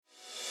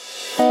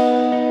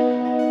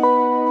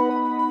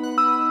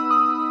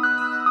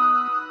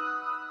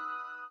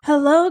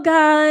Hello,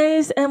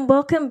 guys, and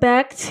welcome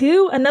back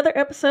to another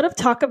episode of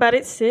Talk About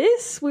It,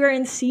 Sis. We're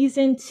in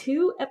season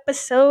 2,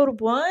 episode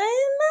 1.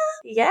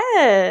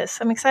 Yes,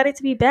 I'm excited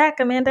to be back.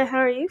 Amanda, how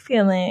are you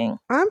feeling?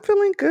 I'm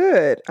feeling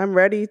good. I'm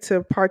ready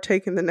to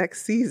partake in the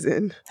next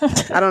season.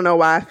 I don't know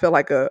why I feel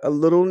like a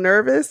little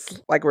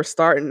nervous, like we're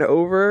starting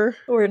over.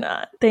 We're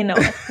not. They know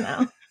us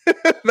now.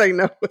 They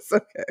know it's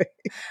okay.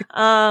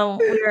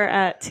 We're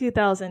at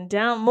 2,000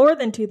 more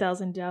than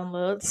 2,000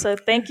 downloads. So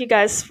thank you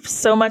guys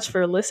so much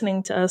for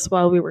listening to us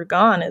while we were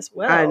gone as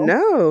well. I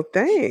know.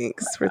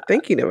 Thanks for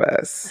thinking of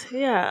us.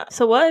 Yeah.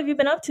 So what have you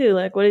been up to?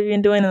 Like, what have you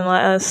been doing in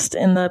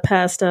the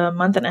past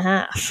month and a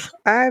half?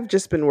 I've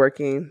just been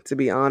working, to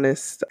be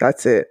honest.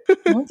 That's it.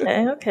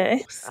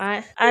 Okay.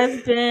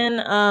 I've been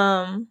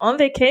on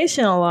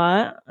vacation a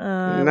lot.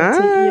 Nice.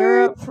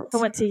 I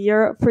went to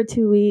Europe for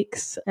 2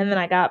 weeks, and then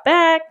I got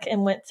back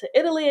and went to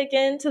Italy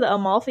again, to the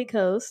Amalfi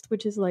Coast,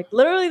 which is like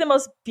literally the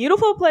most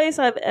beautiful place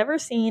I've ever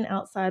seen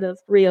outside of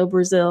Rio,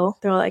 Brazil.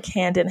 They're like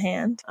hand in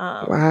hand.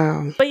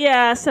 Wow. But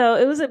yeah, so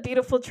it was a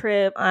beautiful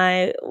trip.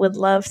 I would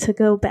love to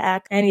go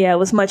back, and yeah, it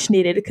was much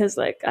needed because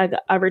like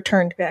I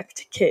returned back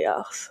to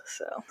chaos.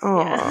 So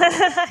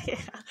yeah. Yeah.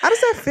 How does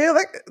that feel?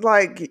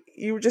 Like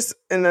you were just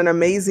in an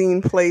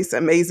amazing place,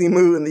 amazing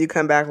mood, and then you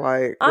come back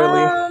like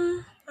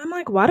really. I'm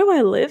like, why do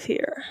I live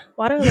here?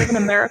 Why do I live in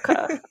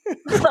America?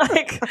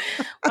 Like,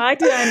 why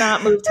did I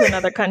not move to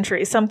another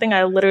country? Something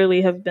I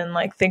literally have been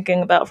like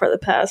thinking about for the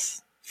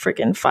past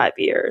freaking 5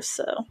 years.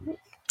 So,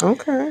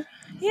 Okay.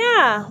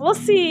 yeah, we'll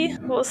see.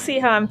 We'll see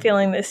how I'm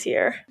feeling this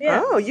year.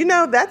 Yeah.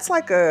 Oh, that's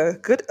like a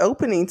good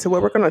opening to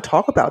what we're going to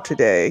talk about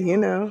today.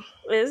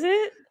 Is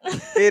it?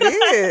 It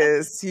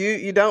is.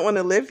 You don't want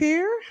to live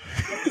here?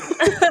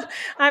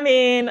 I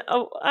mean,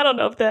 I don't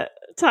know if that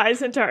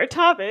ties into our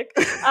topic.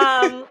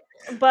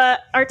 But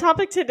our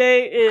topic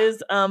today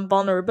is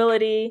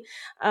vulnerability.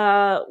 We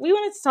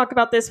wanted to talk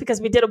about this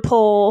because we did a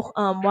poll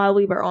while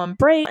we were on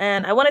break.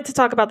 And I wanted to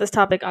talk about this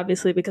topic,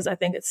 obviously, because I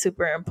think it's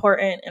super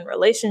important in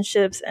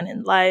relationships and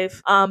in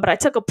life. But I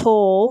took a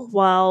poll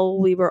while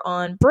we were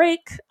on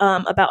break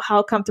about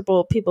how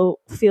comfortable people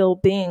feel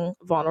being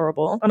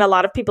vulnerable. And a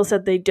lot of people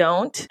said they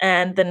don't.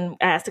 And then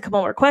I asked a couple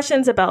more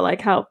questions about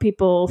like how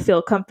people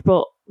feel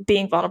comfortable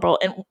being vulnerable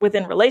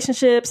within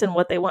relationships and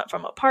what they want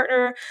from a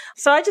partner.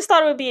 So I just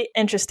thought it would be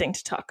interesting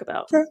to talk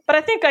about. Sure. But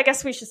I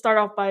guess we should start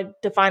off by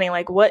defining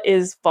like what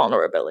is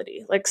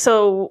vulnerability? Like,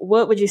 so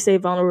what would you say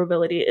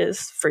vulnerability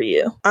is for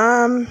you?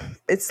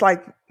 It's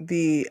like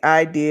the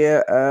idea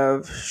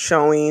of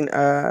showing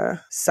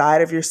a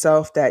side of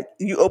yourself that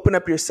you open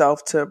up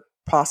yourself to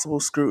possible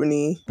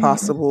scrutiny,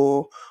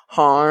 possible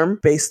harm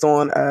based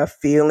on a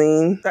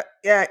feeling.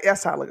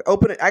 That's how I look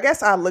at it. I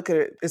guess I look at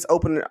it as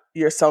opening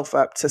yourself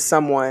up to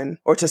someone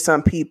or to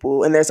some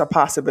people, and there's a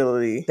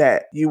possibility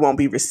that you won't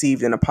be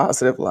received in a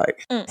positive light.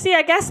 See,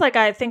 I guess like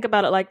I think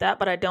about it like that,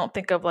 but I don't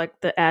think of like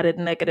the added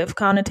negative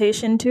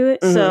connotation to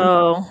it.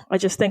 So I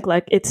just think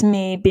like it's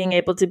me being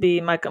able to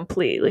be my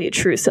completely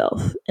true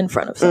self in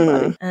front of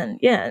somebody,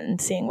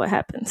 and seeing what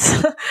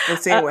happens. And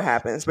seeing what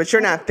happens, but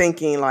you're not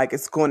thinking like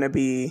it's going to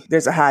be.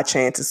 There's a high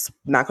chance it's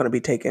not going to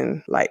be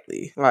taken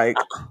lightly. Like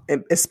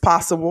it's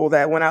possible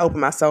that when I open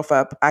myself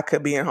up, I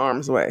could be in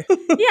harm's way.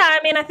 Yeah, I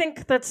mean, I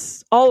think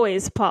that's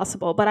always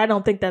possible, but I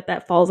don't think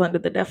that falls under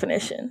the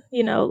definition.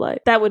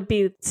 Like that would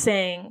be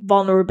saying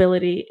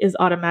vulnerability is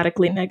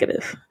automatically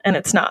negative, and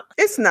it's not.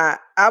 It's not.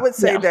 I would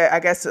say that I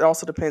guess it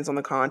also depends on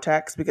the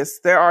context, because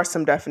there are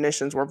some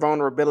definitions where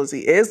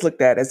vulnerability is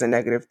looked at as a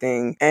negative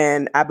thing.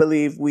 And I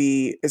believe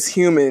we as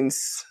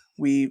humans,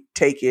 we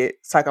take it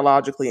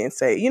psychologically and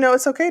say,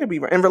 it's okay to be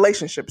in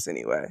relationships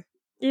anyway.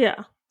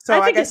 Yeah. So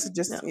I guess it's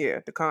just,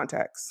 the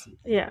context.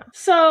 Yeah.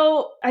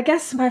 So I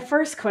guess my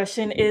first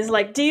question is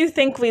like, do you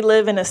think we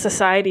live in a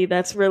society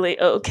that's really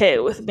okay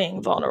with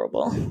being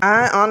vulnerable?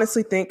 I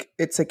honestly think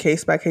it's a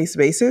case-by-case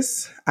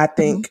basis. I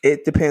think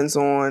it depends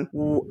on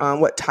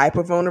what type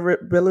of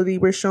vulnerability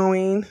we're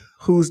showing,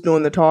 who's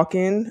doing the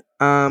talking,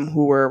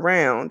 who we're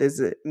around. Is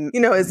it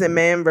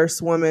man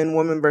versus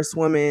woman versus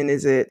woman?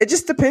 It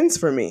just depends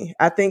for me.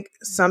 I think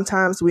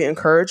sometimes we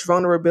encourage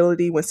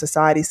vulnerability when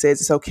society says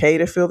it's okay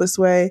to feel this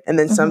way. And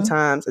then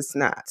sometimes it's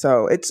not.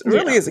 So it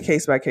really is a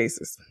case by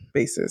case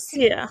basis.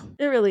 Yeah,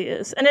 it really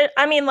is. And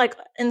like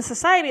in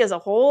society as a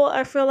whole,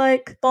 I feel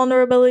like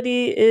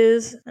vulnerability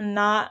is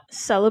not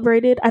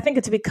celebrated. I think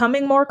it's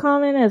becoming more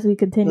common as we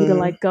continue to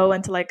like go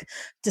into like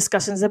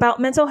discussions about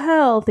mental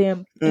health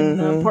and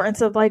the importance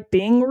of like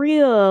being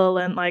real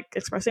and like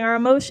expressing our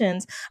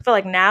emotions. I feel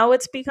like now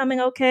it's becoming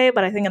okay,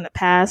 but I think in the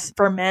past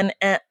for men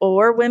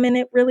or women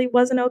it really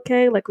wasn't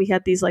okay. Like we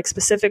had these like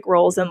specific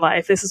roles in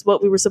life. This is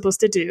what we were supposed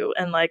to do,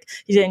 and like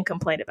you didn't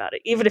complain about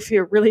it, even if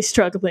you're really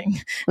struggling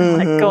and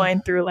like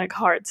going through like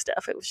hard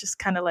stuff. It was just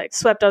kind of like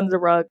swept under the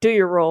rug, do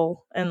your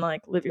role and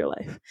like live your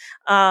life.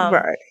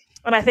 Right.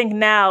 And I think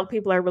now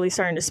people are really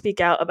starting to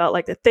speak out about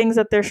like the things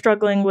that they're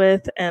struggling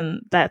with,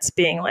 and that's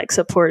being like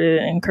supported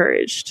and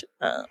encouraged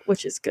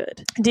which is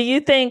good. Do you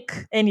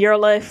think in your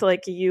life,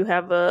 like, you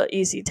have a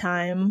easy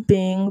time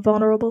being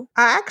vulnerable?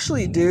 I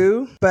actually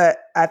do, but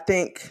I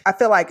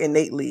feel like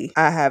innately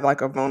I have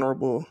like a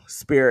vulnerable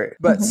spirit,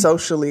 but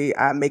socially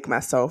I make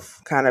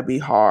myself kind of be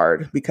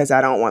hard because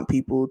I don't want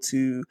people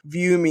to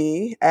view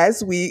me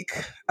as weak.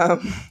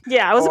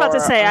 Yeah, I was about to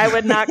say I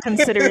would not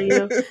consider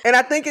you. And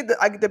I think it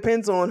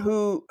depends on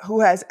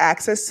who has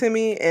access to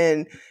me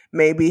and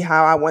maybe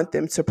how I want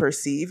them to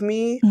perceive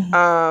me.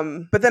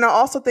 But then I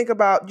also think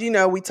about,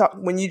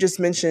 when you just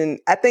mentioned,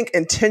 I think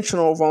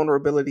intentional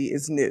vulnerability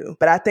is new.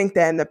 But I think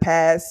that in the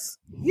past,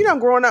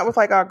 growing up with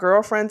like our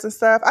girlfriends and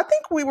stuff, I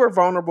think we were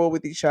vulnerable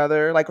with each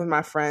other, like with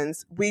my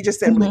friends. We just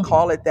didn't really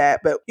call it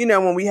that. But,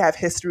 when we have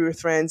history with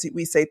friends,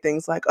 we say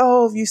things like,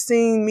 oh, have you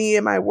seen me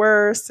at my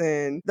worst?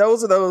 And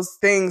those are those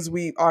things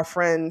our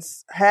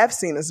friends have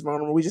seen as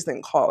vulnerable. We just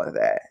didn't call it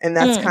that. And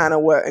that's kind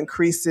of what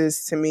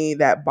increases to me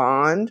that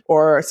bond,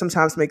 or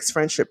sometimes makes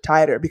friendship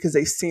tighter because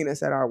they've seen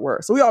us at our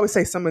worst. So we always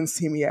say someone's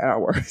seen me at our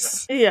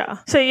worst. Yeah.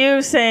 So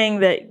you're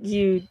saying that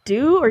you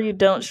do or you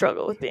don't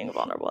struggle with being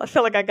vulnerable? I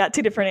feel like I got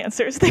two different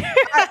answers there.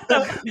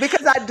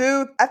 Because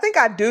I think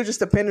I do, just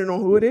depending on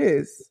who it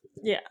is.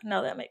 Yeah,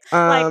 no, that makes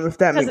if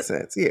that makes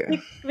sense. Yeah.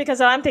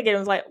 Because I'm thinking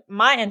of like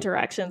my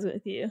interactions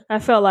with you. I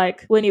feel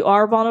like when you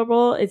are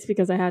vulnerable, it's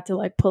because I had to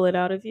like pull it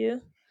out of you.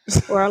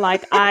 Or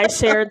like I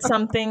shared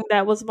something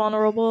that was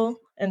vulnerable.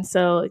 And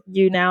so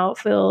you now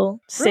feel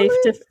safe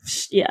to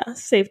share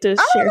something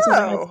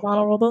that's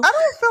vulnerable. I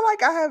don't feel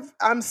like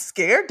I'm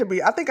scared to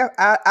be. I think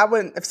I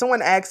wouldn't, if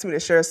someone asked me to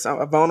share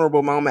a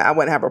vulnerable moment, I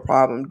wouldn't have a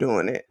problem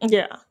doing it.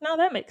 Yeah, no,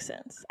 that makes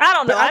sense. I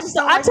don't know.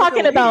 I'm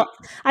talking about,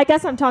 I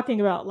guess I'm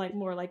talking about like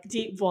more like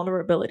deep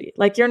vulnerability.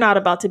 Like you're not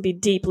about to be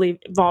deeply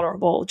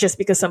vulnerable just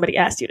because somebody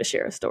asked you to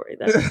share a story.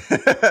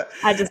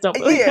 I just don't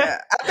believe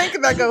that. I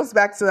think that goes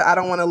back to, I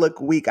don't want to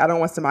look weak. I don't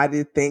want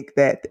somebody to think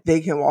that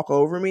they can walk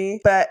over me.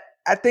 But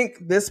I think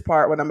this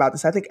part, what I'm about to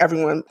say, I think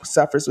everyone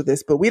suffers with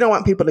this, but we don't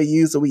want people to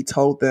use what we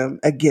told them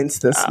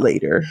against us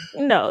later.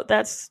 No,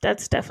 that's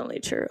definitely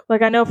true.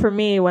 Like I know for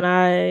me, when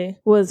I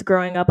was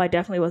growing up, I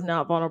definitely was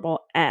not vulnerable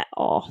at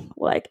all.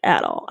 Like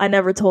at all. I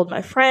never told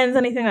my friends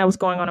anything that was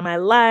going on in my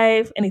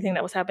life, anything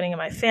that was happening in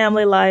my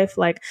family life.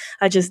 Like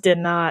I just did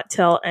not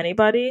tell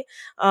anybody.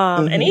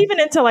 And even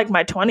into like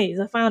my 20s,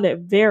 I found it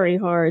very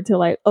hard to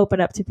like open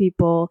up to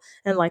people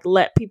and like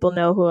let people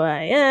know who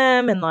I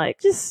am and like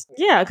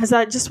because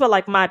I just felt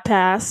like my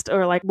past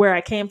or like where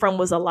I came from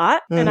was a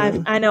lot. And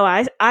I know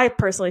I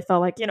personally felt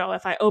like,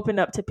 if I opened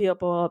up to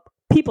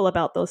people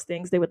about those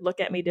things, they would look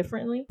at me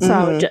differently.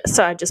 So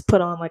I just put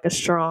on like a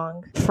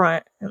strong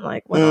front and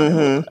like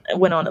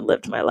went on and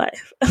lived my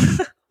life.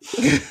 Yeah,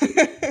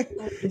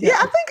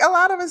 I think a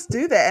lot of us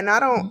do that. And I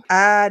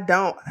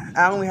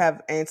only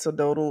have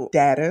anecdotal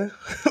data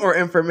or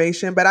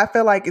information, but I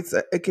feel like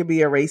it could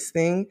be a race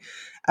thing.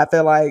 I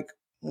feel like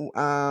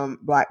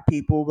Black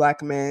people,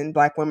 Black men,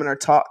 Black women are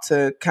taught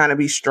to kind of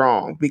be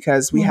strong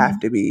because we have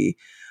to be,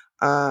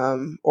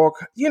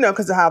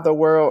 because of how the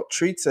world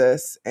treats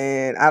us.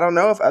 And I don't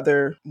know if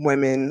other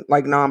women,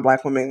 like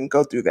non-Black women,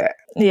 go through that.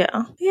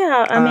 Yeah.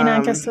 I mean,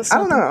 I guess that's I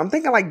don't know. I'm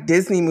thinking like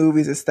Disney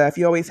movies and stuff.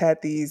 You always had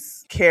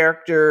these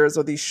characters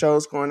or these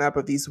shows growing up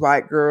of these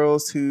white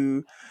girls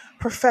who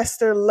profess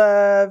their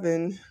love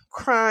and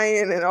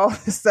crying and all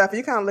this stuff.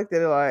 You kind of looked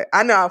at it like,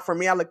 I know for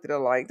me, I looked at it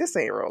like, this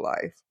ain't real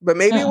life. But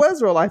maybe it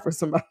was real life for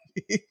somebody.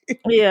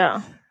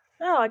 Yeah.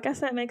 Oh, I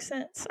guess that makes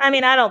sense. I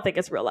mean, I don't think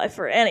it's real life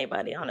for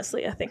anybody,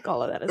 honestly. I think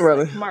all of that is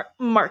really like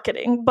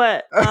marketing.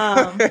 But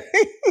but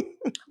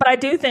I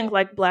do think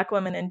like Black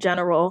women in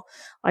general,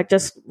 like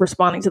just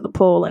responding to the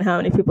poll and how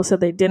many people said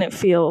they didn't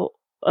feel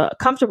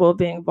comfortable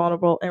being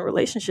vulnerable in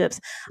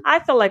relationships. I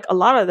feel like a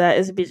lot of that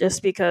is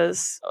just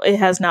because it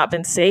has not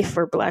been safe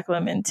for Black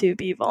women to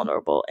be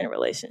vulnerable in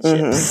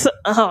relationships.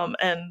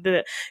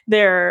 And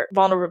their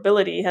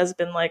vulnerability has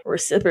been like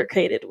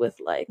reciprocated with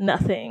like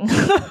nothing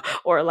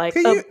or like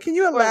can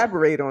you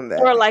elaborate on that?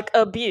 Or like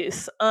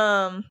abuse.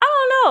 I don't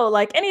know,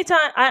 like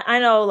anytime I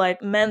know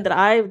like men that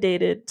I've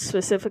dated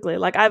specifically,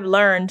 like I've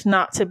learned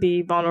not to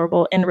be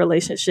vulnerable in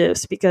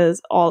relationships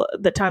because all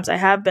the times I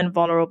have been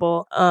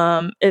vulnerable,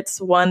 it's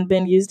one,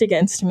 been used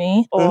against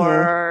me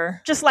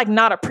or just like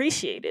not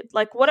appreciated.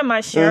 Like what am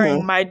I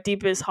sharing my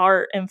deepest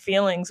heart and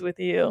feelings with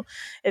you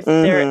if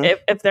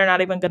they're not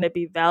even going to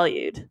be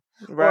valued?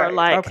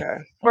 Right.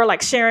 Or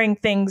like sharing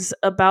things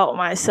about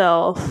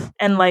myself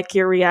and like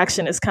your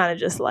reaction is kind of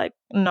just like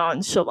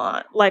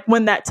nonchalant, like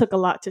when that took a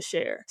lot to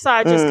share. So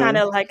I just kind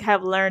of like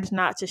have learned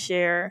not to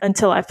share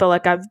until I feel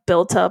like I've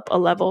built up a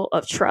level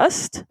of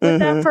trust with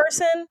that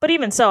person. But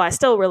even so, I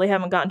still really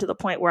haven't gotten to the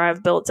point where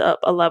I've built up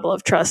a level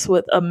of trust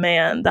with a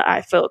man that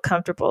I feel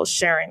comfortable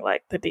sharing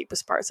like the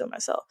deepest parts of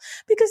myself,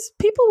 because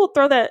people will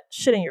throw that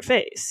shit in your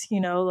face,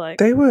 like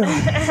they will.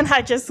 And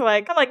I'm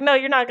like, no,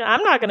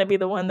 I'm not gonna be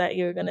the one that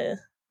you're gonna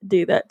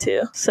do that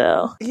too.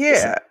 So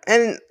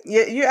and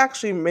you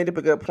actually made up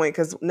a good point,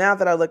 because now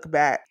that I look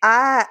back,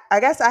 I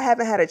guess I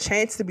haven't had a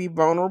chance to be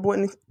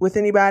vulnerable with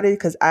anybody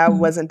because I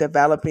wasn't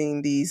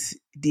developing these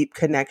deep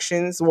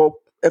connections. Well,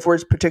 if we're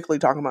particularly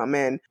talking about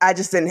men, I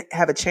just didn't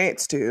have a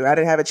chance to. I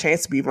didn't have a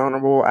chance to be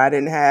vulnerable. I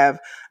didn't have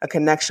a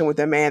connection with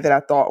a man that I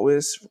thought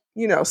was,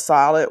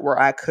 solid where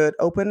I could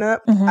open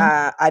up.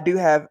 I do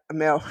have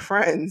male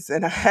friends,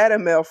 and I had a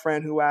male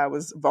friend who I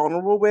was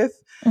vulnerable with,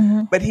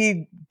 but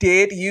he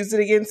did use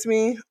it against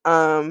me.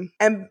 And,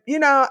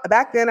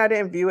 back then I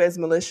didn't view it as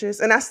malicious,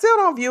 and I still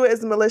don't view it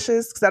as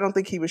malicious because I don't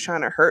think he was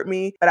trying to hurt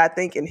me. But I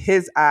think in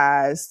his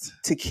eyes,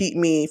 to keep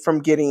me from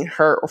getting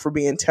hurt or for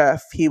being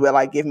tough, he would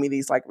like give me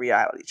these like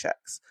reality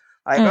checks.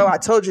 Like, oh, I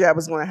told you that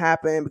was going to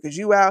happen because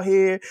you out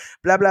here,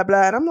 blah, blah,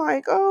 blah. And I'm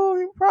like, oh,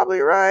 you're probably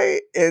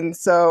right. And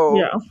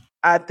so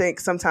I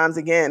think sometimes,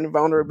 again,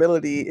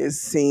 vulnerability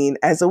is seen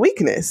as a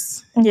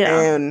weakness.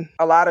 Yeah. And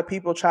a lot of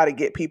people try to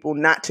get people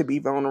not to be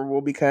vulnerable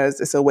because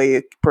it's a way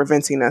of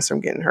preventing us from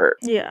getting hurt.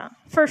 Yeah,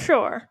 for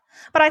sure.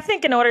 But I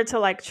think in order to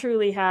like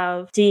truly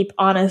have deep,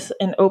 honest,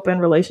 and open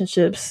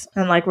relationships,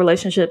 and like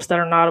relationships that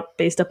are not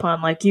based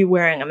upon like you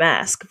wearing a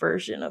mask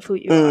version of who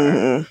you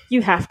are,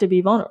 you have to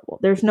be vulnerable.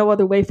 There's no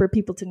other way for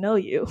people to know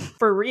you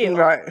for real.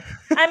 Right.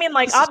 I mean,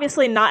 like,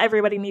 obviously not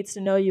everybody needs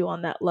to know you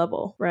on that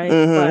level, right?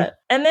 But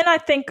and then I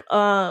think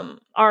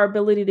our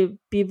ability to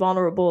be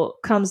vulnerable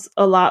comes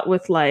a lot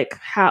with like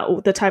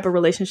how the type of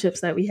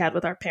relationships that we had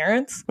with our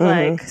parents.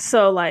 Like,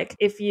 so like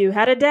if you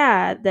had a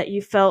dad that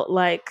you felt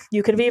like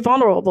you could be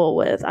vulnerable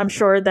with, I'm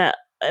sure that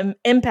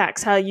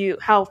impacts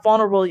how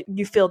vulnerable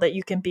you feel that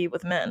you can be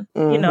with men,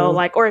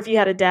 like, or if you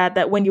had a dad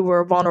that when you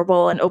were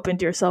vulnerable and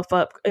opened yourself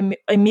up,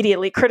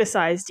 immediately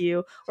criticized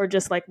you or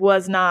just like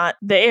was not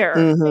there,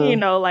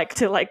 like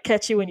to like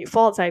catch you when you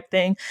fall type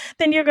thing,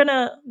 then you're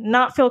gonna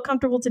not feel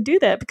comfortable to do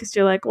that because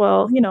you're like,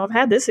 well, I've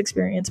had this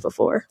experience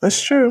before.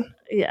 That's true.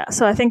 Yeah.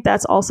 So I think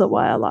that's also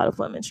why a lot of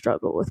women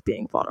struggle with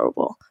being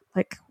vulnerable.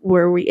 Like,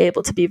 were we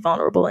able to be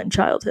vulnerable in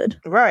childhood?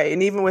 Right.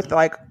 And even with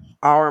like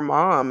our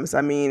moms,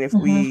 I mean, if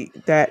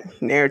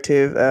that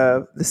narrative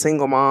of the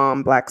single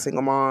mom, Black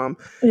single mom,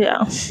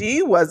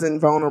 she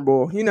wasn't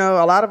vulnerable.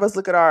 A lot of us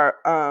look at our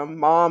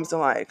moms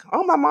and like,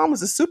 oh, my mom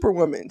was a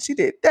superwoman. She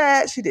did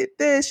that. She did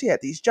this. She had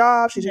these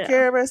jobs. She took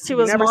care of us. She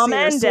was never mom seen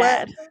and her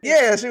sweat. dad.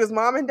 Yeah, she was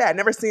mom and dad.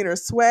 Never seen her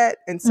sweat.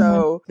 And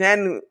so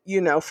then,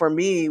 for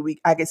me,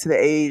 I get to the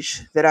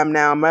age that I'm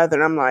now a mother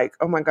and I'm like,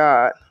 oh my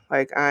God.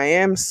 Like, I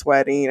am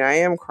sweating. I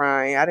am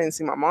crying. I didn't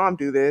see my mom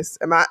do this.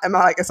 Am I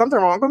like, is something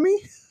wrong with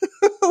me?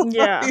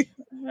 Yeah.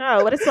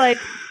 No, but it's like,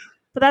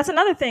 but that's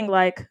another thing.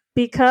 Like,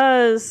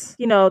 because,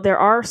 there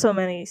are so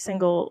many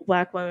single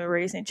Black women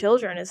raising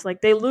children, it's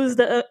like they lose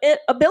the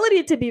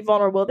ability to be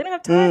vulnerable. They don't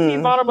have time to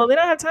be vulnerable. They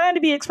don't have time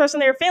to be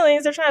expressing their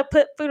feelings. They're trying to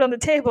put food on the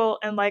table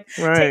and like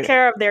take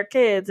care of their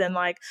kids and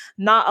like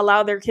not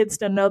allow their kids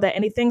to know that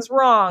anything's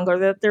wrong or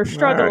that they're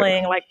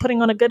struggling, like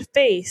putting on a good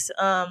face,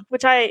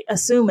 which I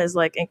assume is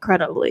like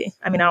incredibly,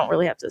 I mean, I don't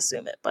really have to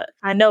assume it, but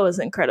I know is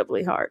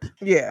incredibly hard.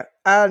 Yeah.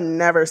 I've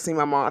never seen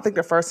my mom. I think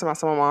the first time I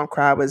saw my mom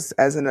cry was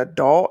as an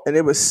adult, and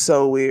it was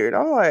so weird.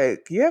 I'm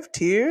like, you have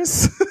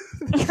tears?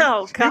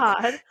 Oh,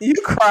 God. You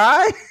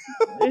cry?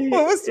 It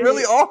was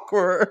really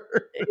awkward.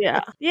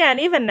 Yeah. Yeah. And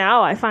even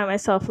now I find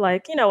myself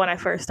like, when I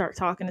first start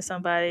talking to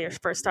somebody or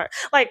first start,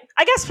 like,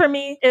 I guess for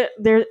me,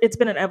 it's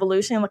been an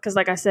evolution because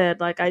like I said,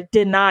 like I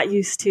did not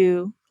used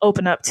to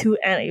open up to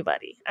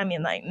anybody. I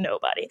mean, like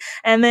nobody.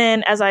 And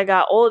then as I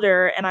got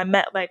older and I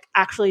met like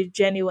actually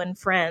genuine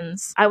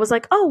friends, I was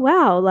like, oh,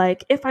 wow.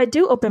 Like if I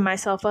do open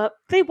myself up,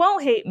 they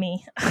won't hate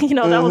me.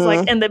 That was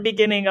like in the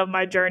beginning of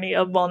my journey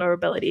of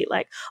vulnerability.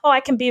 Like, oh,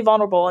 I can be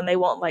vulnerable and they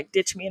won't like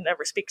ditch me and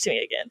never speak to me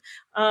again.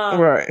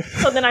 Right.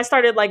 So then I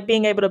started like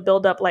being able to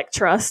build up like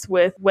trust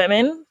with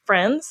women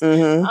friends.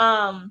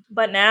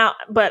 But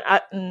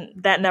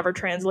that never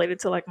translated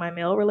to like my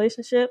male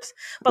relationships.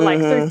 But like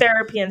through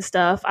therapy and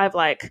stuff, I've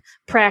like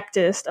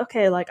practiced,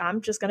 okay, like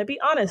I'm just going to be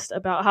honest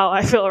about how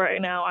I feel right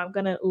now. I'm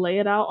going to lay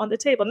it out on the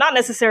table, not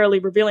necessarily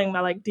revealing my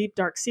like deep,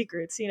 dark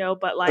secrets,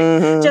 but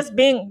like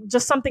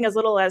just something as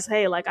little as,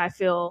 hey, like I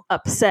feel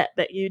upset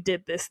that you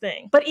did this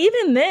thing. But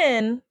even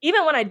then,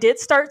 even when I did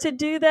start to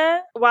do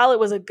that, while it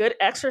was a good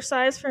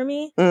exercise for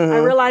me, I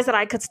realized that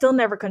I could still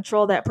never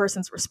control that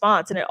person's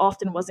response. And it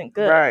often wasn't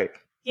good. Right.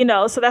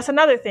 So that's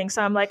another thing.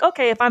 So I'm like,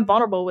 okay, if I'm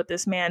vulnerable with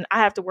this man, I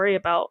have to worry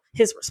about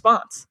his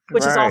response,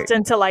 which is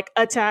often to like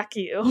attack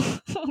you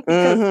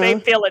because they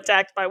feel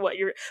attacked by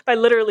by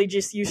literally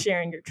just you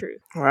sharing your truth.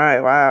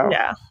 Right. Wow.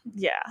 Yeah.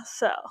 Yeah.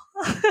 So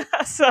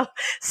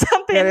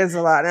something. That is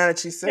a lot. Now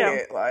that you say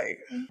it, like,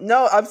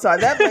 no, I'm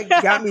sorry. That like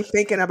got me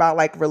thinking about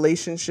like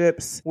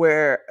relationships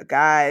where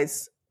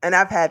guys, and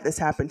I've had this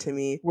happen to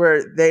me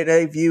where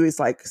they view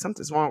is like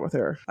something's wrong with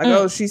her. Like,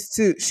 oh, she's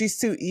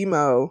too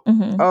emo.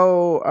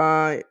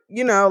 Oh,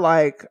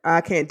 like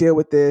I can't deal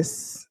with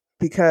this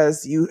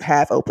because you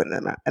have opened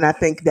them up. And I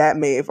think that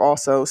may have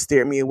also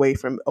steered me away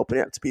from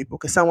opening up to people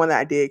because someone that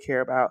I did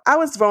care about, I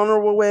was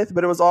vulnerable with,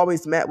 but it was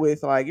always met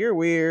with like, you're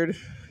weird.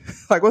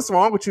 Like, what's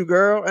wrong with you,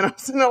 girl? And I'm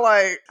sitting there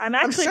like, I'm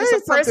actually just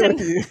a person.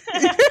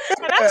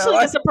 I'm actually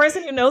just a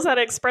person who knows how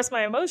to express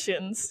my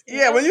emotions.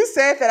 Yeah, when you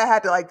said that, I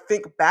had to like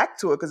think back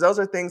to it because those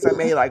are things that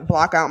may like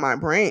block out my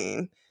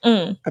brain.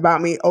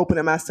 about me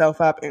opening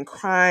myself up and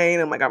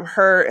crying. I'm like, I'm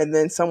hurt. And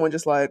then someone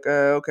just like,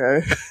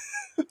 okay.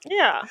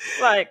 Yeah,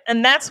 like,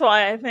 and that's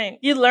why I think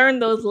you learn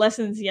those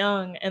lessons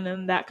young, and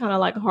then that kind of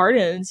like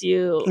hardens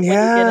you when you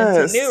get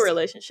into new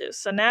relationships.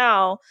 So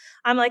now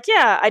I'm like,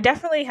 yeah, I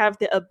definitely have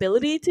the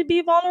ability to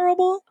be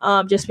vulnerable,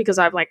 just because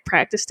I've like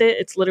practiced it.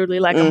 It's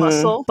literally like a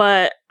muscle,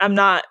 but I'm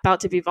not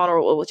about to be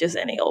vulnerable with just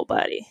any old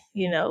body.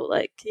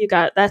 Like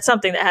that's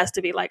something that has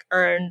to be like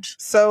earned.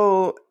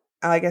 So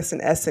I guess in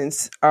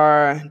essence,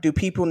 do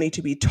people need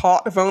to be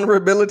taught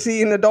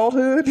vulnerability in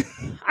adulthood?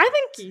 I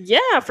think,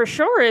 yeah, for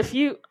sure.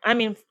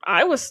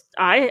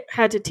 I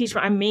had to teach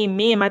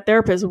me and my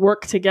therapist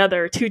worked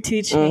together to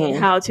teach me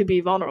how to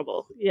be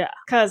vulnerable. Yeah.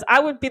 Cause I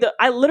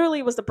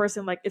literally was the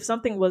person, like, if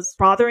something was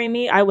bothering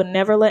me, I would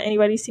never let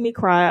anybody see me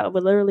cry. I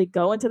would literally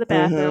go into the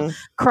bathroom,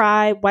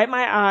 cry, wipe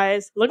my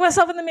eyes, look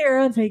myself in the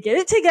mirror and say, get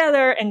it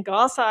together, and go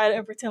outside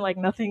and pretend like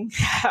nothing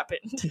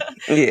happened.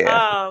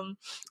 Yeah.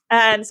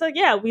 And so,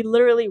 yeah, we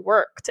literally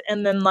worked.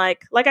 And then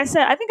like I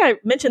said, I think I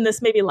mentioned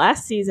this maybe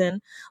last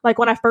season, like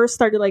when I first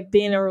started like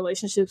being in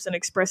relationships and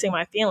expressing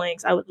my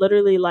feelings, I would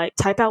literally like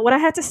type out what I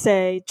had to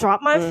say,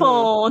 drop my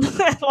phone,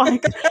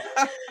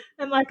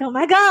 and like, oh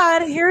my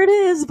God, here it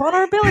is,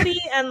 vulnerability.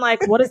 And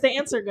like, what is the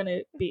answer going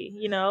to be?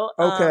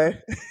 Okay.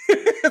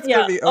 It's yeah,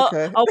 gonna be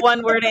okay. A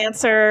one-word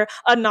answer,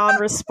 a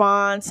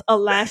non-response, a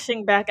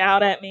lashing back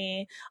out at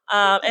me.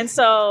 And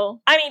so,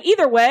 I mean,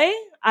 either way,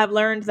 I've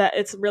learned that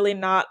it's really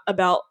not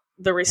about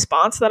the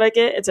response that I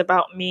get. It's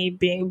about me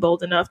being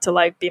bold enough to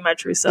like be my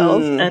true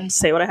self and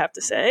say what I have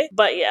to say.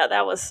 But yeah,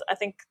 I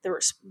think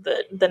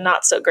the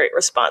not so great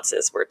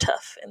responses were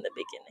tough in the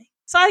beginning.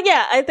 So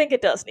yeah, I think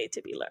it does need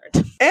to be learned.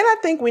 And I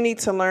think we need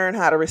to learn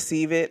how to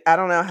receive it. I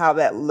don't know how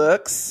that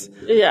looks.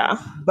 Yeah.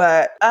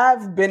 But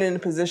I've been in a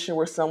position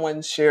where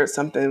someone shared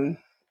something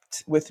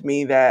with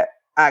me that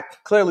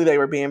clearly they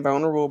were being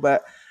vulnerable,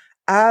 but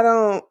I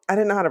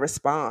didn't know how to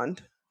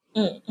respond.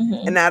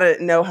 And I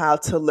didn't know how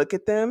to look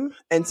at them.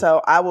 And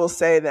so I will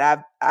say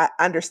that I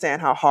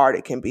understand how hard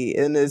it can be.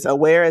 And as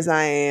aware as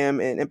I am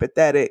and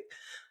empathetic,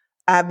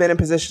 I've been in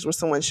positions where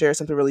someone shared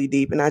something really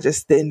deep and I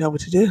just didn't know what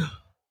to do.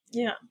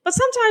 Yeah. But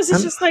sometimes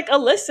it's just like a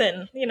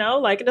listen,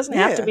 like it doesn't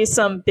have to be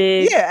some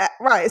big. Yeah,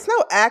 right. It's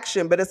no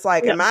action, but it's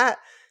like, am I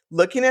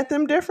looking at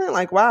them different?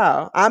 Like,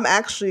 wow, I'm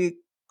actually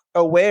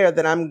aware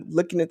that I'm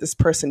looking at this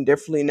person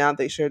differently now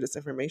they share this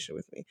information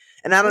with me.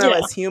 And I don't know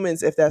as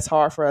humans if that's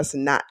hard for us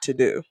not to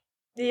do.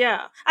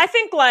 Yeah. I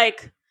think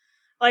like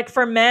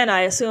for men, I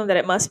assume that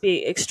it must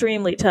be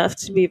extremely tough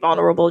to be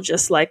vulnerable,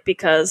 just like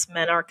because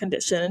men are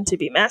conditioned to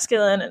be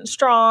masculine and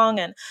strong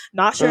and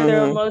not share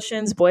their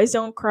emotions. Boys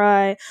don't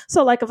cry.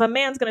 So like if a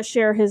man's going to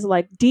share his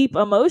like deep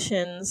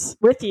emotions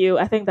with you,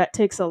 I think that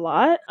takes a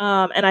lot.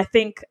 And I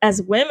think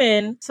as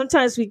women,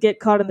 sometimes we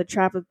get caught in the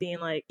trap of being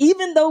like,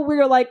 even though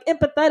we're like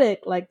empathetic,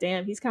 like,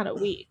 damn, he's kind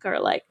of weak, or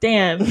like,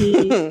 damn,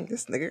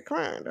 this nigga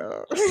crying,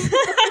 dog.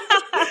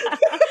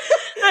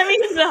 I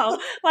mean, no,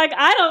 like,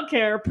 I don't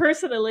care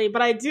personally,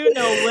 but I do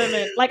know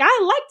women. Like,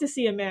 I like to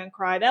see a man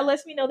cry. That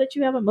lets me know that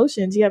you have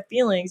emotions, you have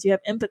feelings, you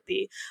have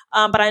empathy.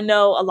 But I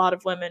know a lot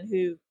of women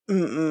who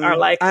are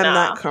like, nah. I'm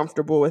not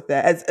comfortable with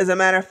that. As a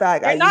matter of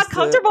fact, you're not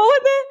comfortable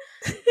with it?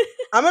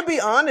 I'm gonna be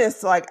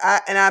honest,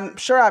 and I'm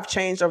sure I've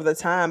changed over the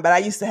time, but I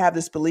used to have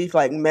this belief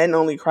like men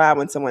only cry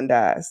when someone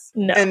dies.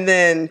 No. And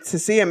then to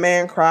see a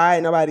man cry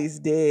and nobody's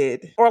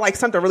dead, or like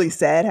something really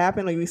sad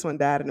happened, like someone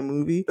died in a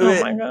movie,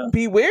 it would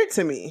be weird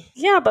to me.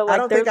 Yeah, but like, I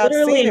don't think I've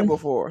seen it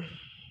before.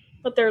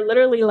 But they're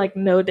literally like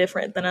no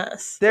different than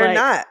us. They're like,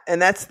 not. And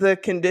that's the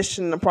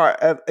condition part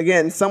of,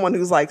 again, someone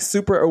who's like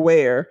super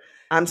aware.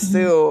 I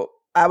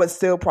would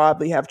still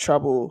probably have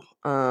trouble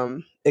not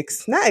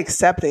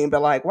accepting,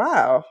 but like,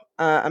 wow,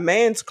 a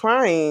man's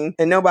crying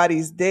and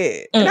nobody's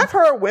dead. And I've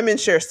heard women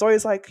share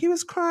stories like he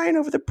was crying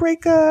over the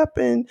breakup,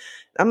 and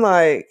I'm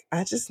like,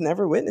 I just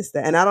never witnessed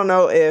that. And I don't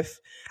know if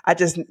I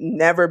just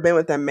never been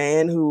with a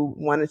man who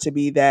wanted to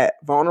be that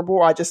vulnerable,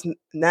 or I just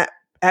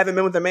haven't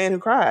been with a man who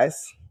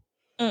cries.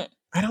 I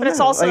don't know. It's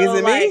also like, is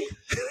it me?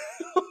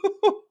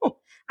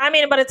 I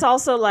mean, but it's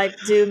also like,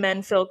 do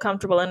men feel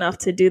comfortable enough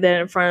to do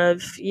that in front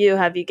of you?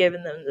 Have you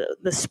given them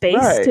the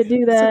space to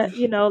do that?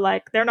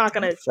 Like, they're not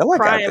going to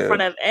cry in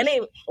front of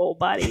any old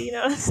body. You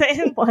know what I'm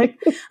saying? Like,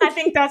 I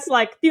think that's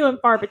like few and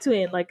far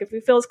between. Like, if he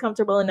feels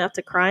comfortable enough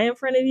to cry in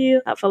front of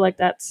you, I feel like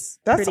that's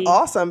pretty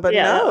awesome. But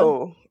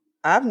no,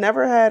 I've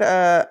never had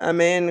a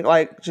man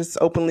like just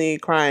openly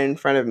crying in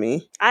front of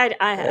me. I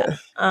have.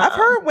 I've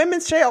heard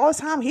women say all the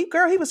time, he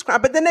was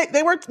crying, but then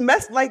they were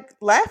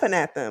laughing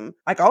at them.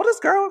 Like, oh, this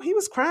girl, he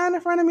was crying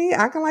in front of me,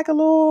 acting like a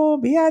little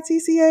bitch.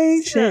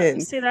 Yeah,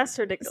 see, that's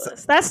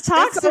ridiculous. That's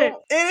toxic.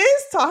 So, it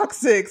is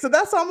toxic. So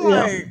that's why I'm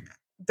like,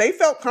 they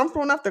felt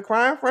comfortable enough to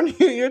cry in front of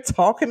you. You're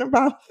talking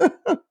about them.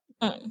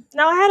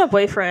 Now, I had a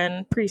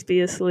boyfriend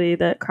previously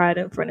that cried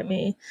in front of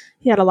me.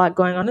 He had a lot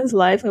going on in his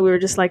life, and we were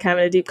just like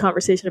having a deep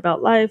conversation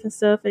about life and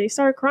stuff. And he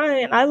started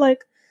crying, and I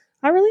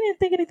really didn't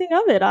think anything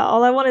of it.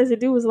 All I wanted to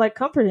do was like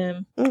comfort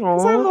him.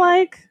 So I'm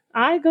like,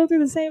 I go through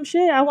the same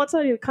shit. I want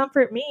somebody to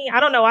comfort me. I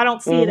don't know. I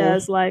don't see it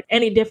as like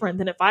any different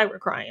than if I were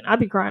crying. I'd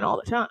be crying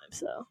all the time.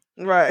 So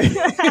Right.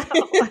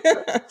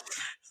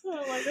 so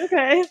I'm like,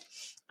 okay.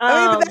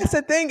 I mean, but that's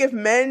the thing. If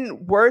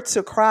men were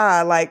to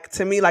cry, like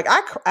to me, like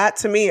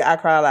to me, I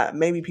cry a lot.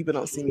 Maybe people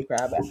don't see me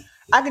cry, but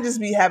I could just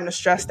be having a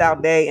stressed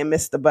out day and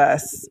miss the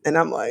bus, and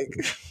I'm like,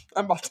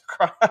 I'm about to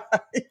cry.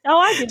 Oh,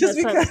 I do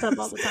that type of stuff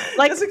all the time.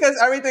 Like, just because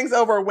everything's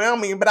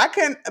overwhelming. But I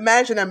can't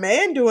imagine a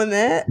man doing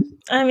that.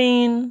 I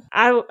mean,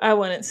 I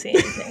wouldn't see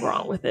anything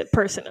wrong with it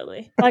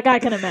personally. Like, I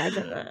can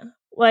imagine that.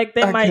 Like,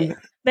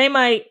 they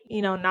might,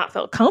 you know, not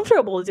feel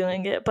comfortable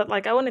doing it, but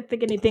like I wouldn't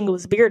think anything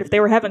was weird if they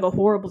were having a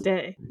horrible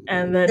day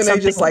and then they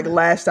just like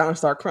lash out and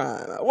start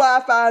crying. My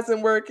Wi-Fi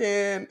isn't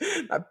working.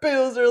 My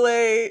bills are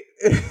late.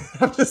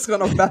 I'm just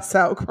gonna bust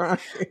out crying.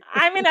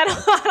 I mean, I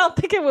don't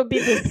think it would be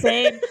the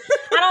same.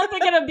 I don't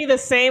think it would be the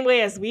same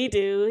way as we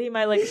do. He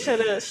might like shed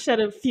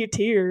a few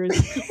tears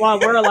while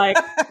we're like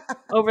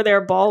over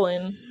there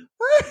bawling.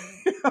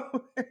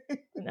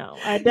 No,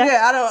 I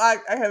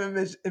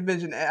haven't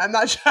envisioned it. I'm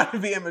not trying to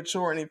be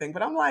immature or anything,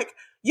 but I'm like,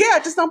 I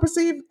just don't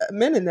perceive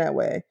men in that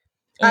way.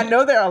 I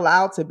know they're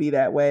allowed to be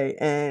that way,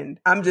 and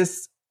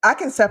I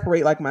can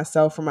separate like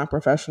myself from my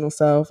professional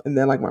self and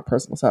then like my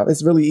personal self.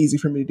 It's really easy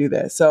for me to do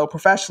that. So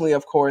professionally,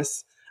 of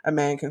course, a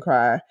man can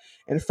cry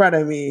in front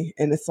of me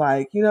and it's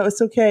like, you know,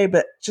 it's okay.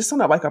 But just on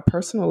like a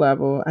personal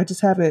level, I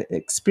just haven't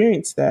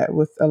experienced that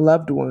with a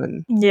loved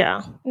one.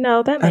 Yeah.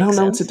 No, that makes sense. I don't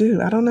know what to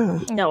do. I don't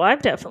know. No,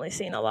 I've definitely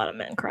seen a lot of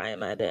men cry in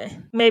my day.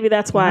 Maybe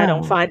that's why I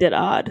don't find it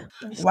odd.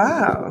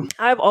 Wow.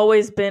 I've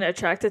always been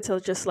attracted to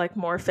just like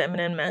more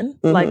feminine men,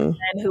 like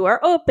men who are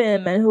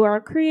open, men who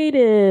are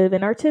creative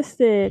and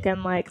artistic,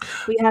 and like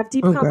we have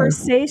deep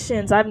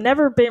conversations. I've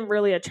never been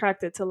really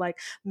attracted to like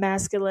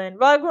masculine.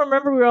 Like,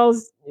 remember we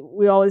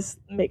always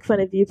make fun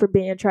of you for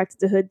being attracted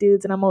to hood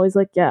dudes, and I'm always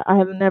like, yeah, I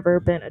have never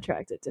been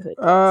attracted to hood dudes.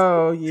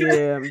 Oh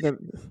yeah,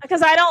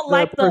 because I don't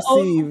like the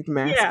perceived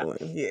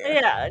masculine.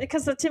 Yeah,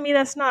 because to me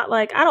that's not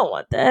like, I don't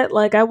want that.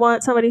 Like, I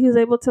want somebody who's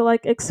able to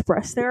like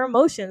express their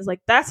emotions.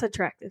 Like, that's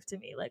attractive to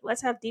me. Like,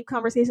 let's have deep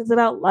conversations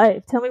about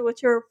life. Tell me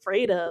what you're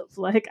afraid of.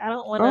 Like, I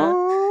don't want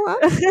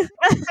to.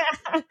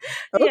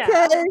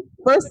 Okay,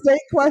 first date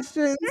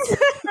questions.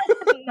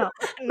 No,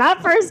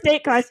 not first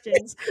date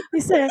questions.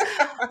 We said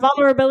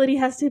vulnerability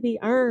has to be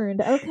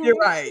earned. Okay, you're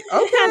right.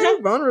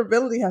 Okay,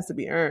 vulnerability has to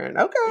be earned.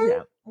 Okay,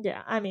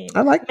 yeah. I mean,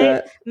 I like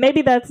that.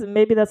 Maybe that's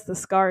the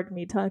scarred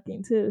me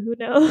talking too. Who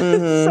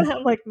knows? So,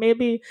 like,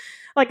 maybe,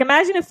 like,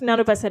 imagine if none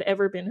of us had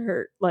ever been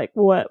hurt. Like,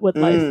 what would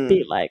life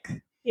be like?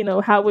 You know,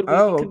 how would we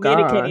be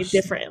communicating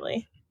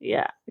differently?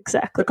 Yeah,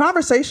 exactly. The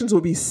conversations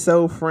would be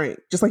so frank,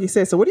 just like you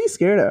said. So what are you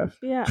scared of?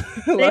 Yeah,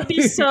 they'd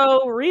be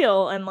so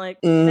real and like,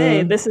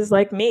 hey, this is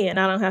like me, and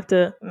I don't have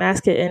to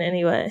mask it in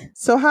any way.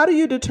 So how do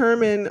you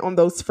determine on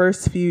those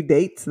first few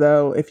dates,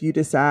 though, if you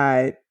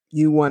decide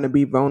you want to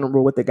be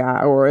vulnerable with the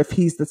guy, or if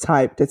he's the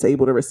type that's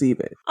able to receive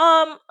it?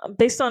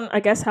 Based on, I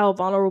guess, how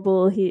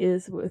vulnerable he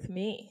is with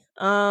me.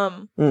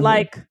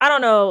 Like, I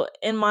don't know,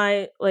 in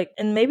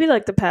maybe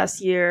like the past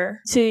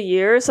 2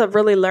 years, I've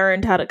really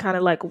learned how to kind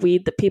of like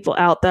weed the people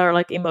out that are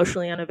like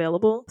emotionally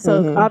unavailable.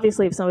 So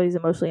obviously if somebody's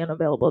emotionally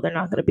unavailable, they're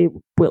not going to be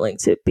willing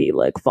to be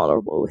like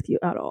vulnerable with you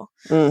at all.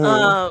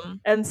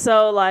 And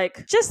so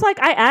like, just like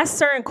I asked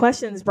certain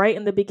questions right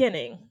in the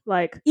beginning,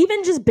 like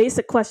even just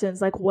basic questions,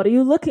 like, what are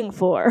you looking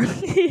for?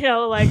 You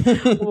know, like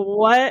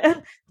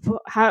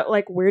how,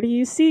 like, where do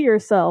you see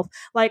yourself?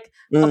 Like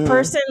a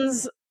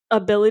person's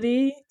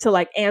ability to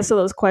like answer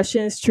those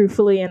questions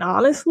truthfully and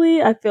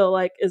honestly, I feel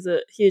like is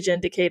a huge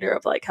indicator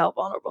of like how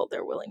vulnerable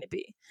they're willing to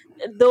be.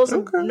 Those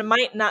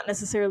might not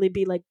necessarily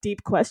be like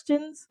deep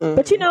questions,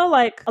 but you know,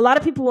 like a lot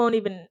of people won't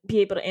even be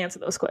able to answer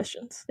those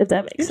questions, if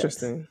that makes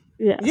sense.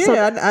 Yeah.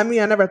 I mean,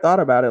 I never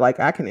thought about it. Like,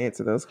 I can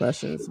answer those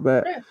questions,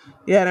 but I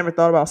never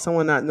thought about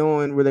someone not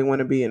knowing where they want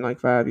to be in like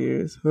 5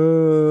 years.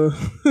 Yeah,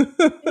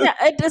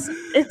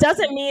 it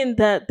doesn't mean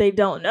that they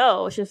don't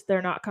know. It's just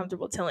they're not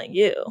comfortable telling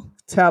you.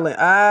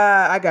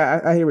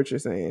 I hear what you're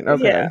saying.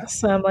 Okay. Yeah.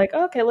 So I'm like,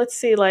 okay, let's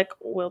see. Like,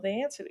 will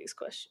they answer these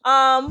questions?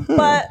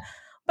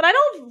 But I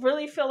don't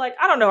really feel like,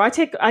 I don't know. I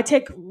take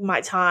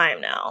my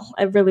time now.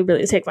 I really,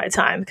 really take my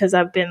time because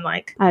I've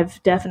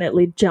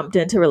definitely jumped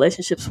into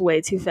relationships way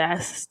too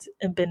fast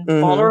and been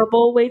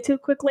vulnerable way too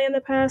quickly in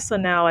the past. So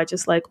now I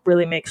just like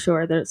really make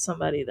sure that it's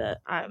somebody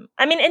that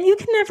and you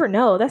can never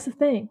know. That's the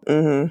thing.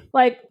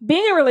 Like,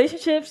 being in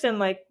relationships and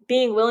like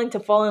being willing to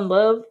fall in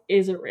love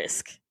is a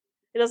risk.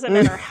 It doesn't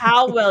matter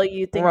how well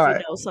you think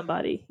you know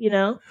somebody, you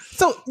know?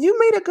 So you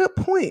made a good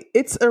point.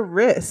 It's a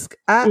risk.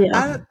 I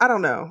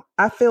don't know.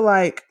 I feel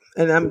like,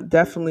 and I'm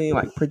definitely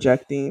like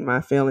projecting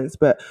my feelings,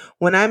 but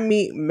when I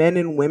meet men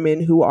and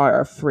women who are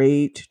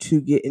afraid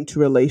to get into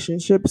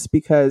relationships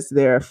because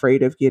they're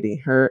afraid of getting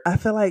hurt, I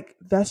feel like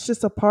that's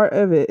just a part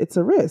of it. It's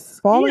a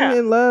risk. Falling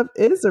in love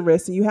is a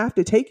risk, and you have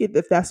to take it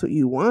if that's what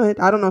you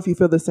want. I don't know if you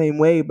feel the same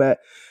way, but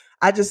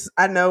I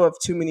know of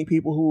too many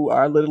people who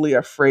are literally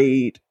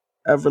afraid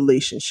of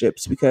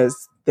relationships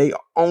because they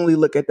only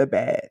look at the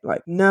bad.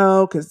 Like,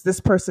 no, because this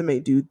person may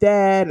do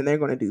that and they're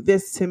going to do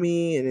this to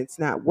me and it's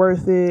not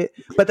worth it.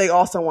 But they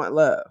also want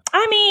love.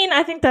 I mean,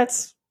 I think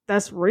that's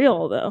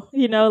real though,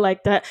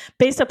 like that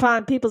based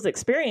upon people's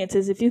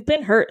experiences. If you've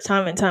been hurt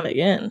time and time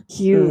again,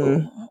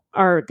 you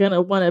are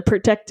gonna want to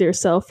protect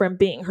yourself from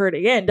being hurt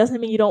again.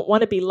 Doesn't mean you don't want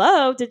to be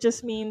loved. It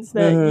just means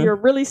that you're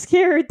really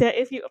scared that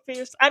if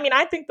I mean,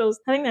 I think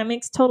that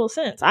makes total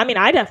sense. I mean,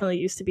 I definitely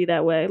used to be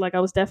that way. Like, I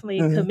was definitely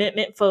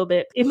commitment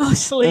phobic,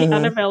 emotionally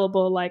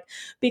unavailable, like,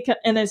 because,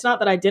 and it's not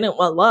that I didn't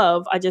want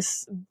love. I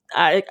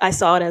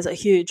saw it as a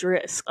huge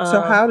risk. So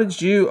how did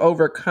you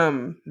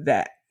overcome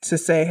that? To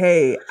say,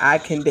 hey, I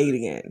can date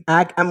again.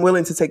 I'm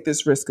willing to take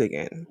this risk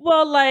again.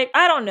 Well, like,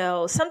 I don't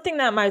know. Something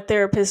that my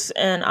therapist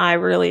and I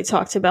really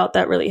talked about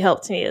that really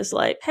helped me is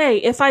like, hey,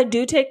 if I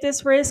do take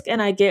this risk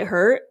and I get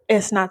hurt,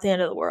 it's not the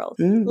end of the world.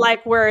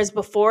 Like, whereas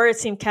before it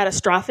seemed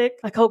catastrophic.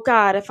 Like, oh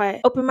God, if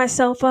I open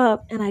myself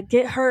up and I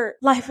get hurt,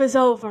 life is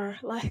over.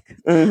 Like,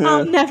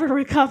 I'll never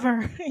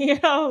recover.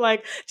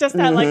 Like, just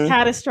that like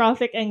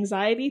catastrophic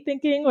anxiety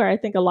thinking, where I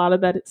think a lot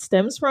of that it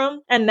stems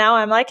from. And now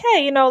I'm like,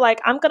 hey,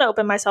 like, I'm going to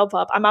open myself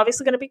up. I'm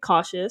obviously going to be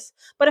cautious,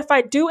 but if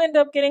I do end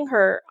up getting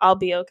hurt, I'll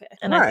be okay.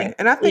 And right.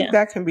 I think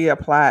that can be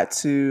applied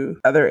to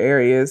other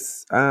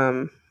areas,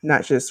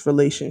 not just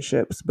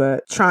relationships,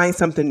 but trying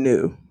something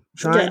new.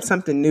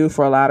 Something new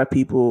for a lot of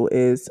people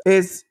is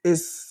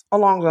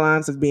along the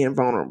lines of being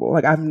vulnerable.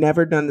 Like, I've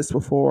never done this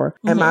before.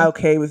 Am I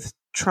okay with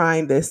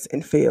trying this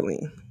and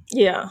failing?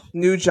 Yeah.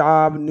 New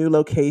job, new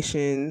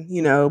location,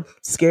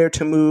 scared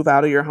to move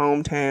out of your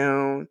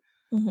hometown.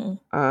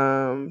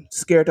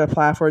 Scared to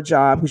apply for a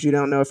job because you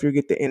don't know if you'll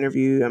get the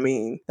interview. I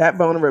mean, that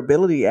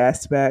vulnerability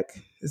aspect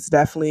is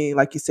definitely,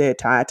 like you said,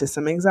 tied to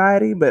some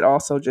anxiety, but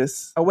also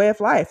just a way of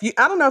life.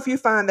 I don't know if you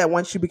find that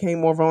once you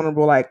became more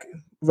vulnerable, like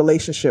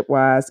relationship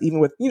wise, even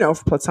with,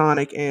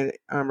 platonic and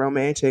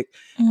romantic,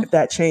 if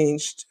that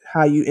changed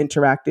how you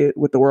interacted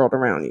with the world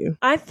around you.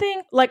 I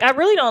think, like, I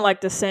really don't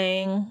like the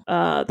saying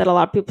that a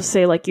lot of people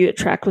say, like, you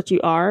attract what you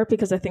are,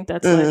 because I think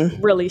that's like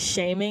really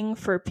shaming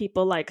for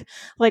people. Like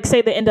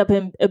say they end up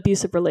in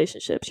abusive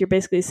relationships. You're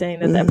basically saying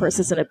that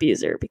person's an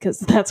abuser because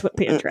that's what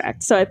they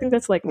attract. So I think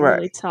that's like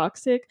really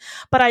toxic.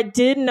 But I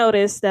did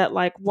notice that,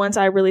 like, once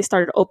I really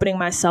started opening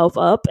myself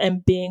up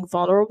and being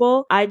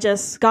vulnerable, I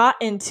just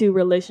got into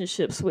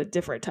relationships with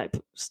different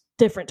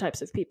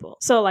types of people.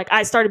 So, like,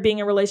 I started being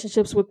in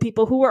relationships with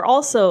people who were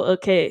also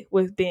okay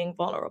with being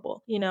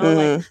vulnerable,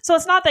 like, so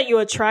it's not that you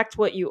attract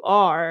what you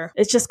are.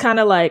 It's just kind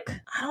of like,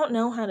 I don't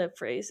know how to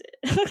phrase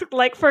it.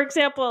 Like, for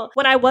example,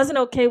 when I wasn't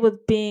okay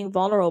with being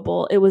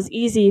vulnerable, it was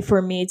easy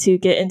for me to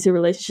get into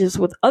relationships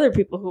with other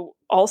people who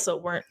also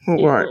weren't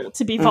able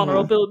to be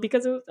vulnerable,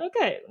 because it was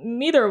okay.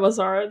 Neither of us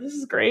are. This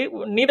is great.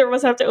 Neither of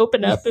us have to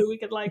open up, and we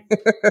could like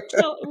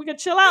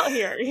chill out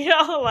here,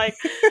 like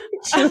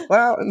chill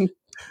out.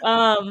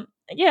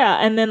 Yeah,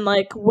 and then,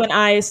 like, when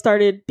I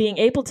started being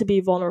able to be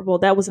vulnerable,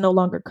 that was no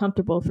longer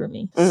comfortable for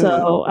me.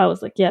 So I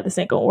was like, yeah, this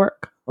ain't gonna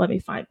work. Let me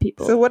find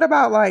people. So what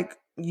about, like,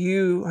 how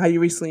you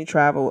recently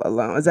travel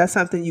alone? Is that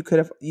something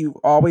you've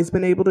always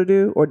been able to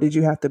do, or did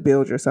you have to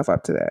build yourself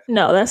up to that?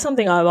 No, that's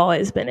something I've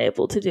always been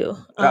able to do.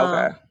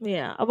 Okay.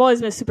 Yeah, I've always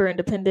been super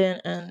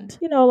independent, and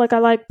like, I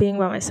like being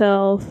by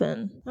myself,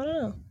 and I don't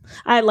know,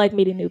 I like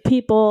meeting new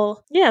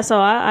people. Yeah, so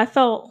I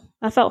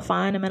felt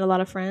fine. I met a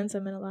lot of friends. I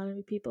met a lot of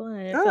new people. And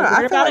I didn't feel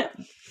weird about it.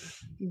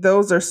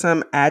 Those are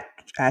some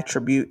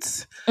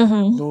attributes.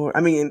 Lord,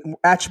 I mean,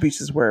 attributes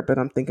is word, but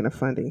I'm thinking of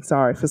funding.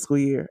 Sorry, fiscal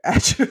year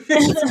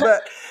attributes.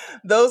 But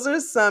those are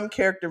some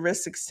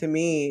characteristics to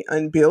me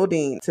on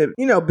building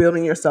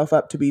yourself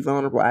up to be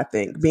vulnerable. I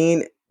think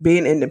being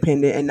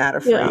independent and not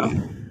afraid.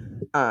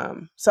 Yeah.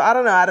 So I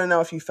don't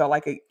know if you felt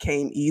like it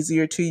came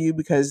easier to you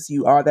because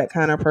you are that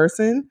kind of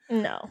person.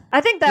 No,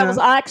 I think that was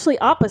actually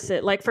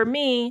opposite. Like, for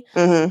me,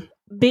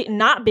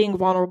 not being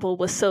vulnerable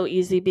was so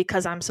easy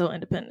because I'm so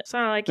independent. So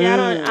I'm like,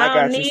 I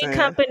don't need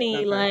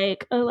company. Okay.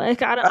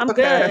 I'm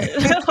good.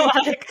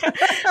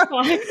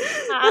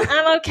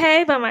 I'm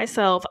okay by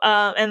myself.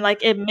 And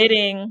like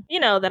admitting,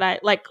 that I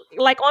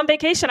like on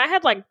vacation, I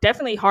had like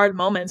definitely hard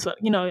moments.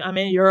 I'm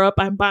in Europe,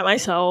 I'm by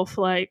myself.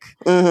 Like,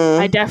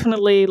 I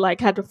definitely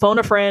like had to phone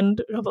a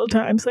friend a couple of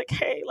times. Like,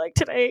 hey, like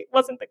today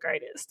wasn't the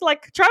greatest.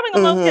 Like, traveling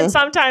alone can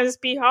sometimes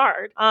be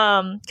hard.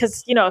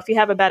 Because if you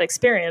have a bad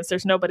experience,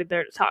 there's nobody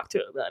there to talk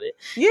to about it.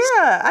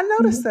 Yeah, I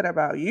noticed that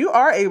about you. You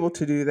are able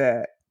to do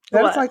that.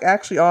 That's like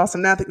actually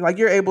awesome. Now, like,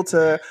 you're able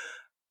to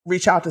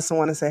reach out to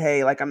someone and say,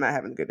 "Hey, like, I'm not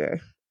having a good day."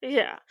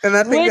 Yeah, and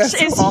I think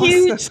which is awesome.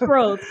 Huge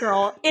growth,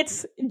 girl.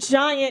 It's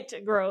giant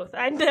growth.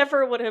 I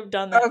never would have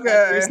done that 5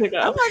 years ago.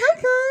 I'm like,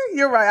 okay,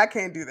 you're right. I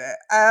can't do that.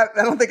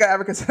 I don't think I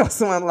ever can tell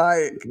someone,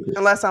 like,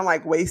 unless I'm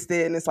like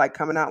wasted and it's like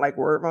coming out like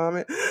word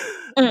vomit.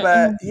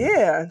 But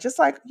yeah, just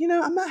like,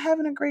 I'm not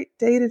having a great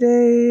day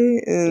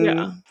today.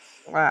 And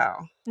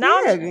wow.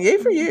 Yay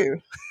for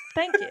you.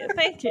 Thank you.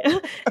 Thank you.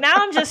 Now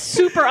I'm just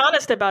super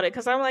honest about it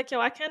because I'm like, yo,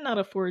 I cannot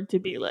afford to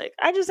be like,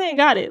 I just ain't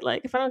got it.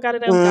 Like, if I don't got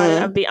it, I don't got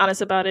it. I'll be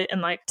honest about it.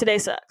 And like, today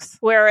sucks.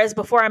 Whereas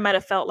before I might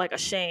have felt like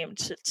ashamed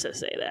to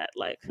say that.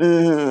 Like,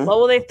 what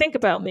will they think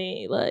about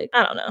me? Like,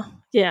 I don't know.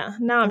 Yeah.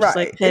 Now I'm just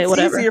like, hey, it's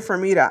whatever. Easier for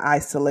me to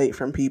isolate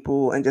from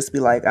people and just be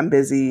like, I'm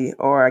busy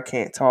or I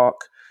can't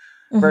talk.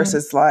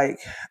 Versus like,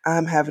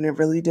 I'm having a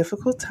really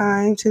difficult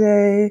time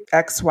today,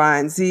 X, Y,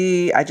 and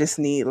Z. I just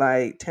need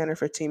like 10 or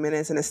 15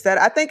 minutes. And instead,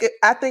 I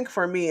think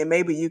for me, and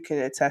maybe you can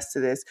attest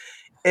to this,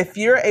 if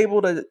you're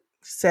able to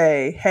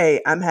say, hey,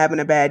 I'm having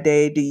a bad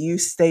day, do you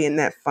stay in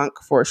that funk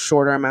for a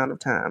shorter amount of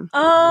time?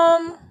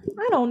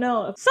 I don't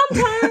know.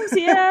 Sometimes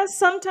yes,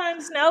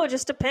 sometimes no. It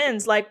just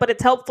depends. Like, but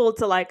it's helpful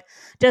to like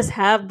just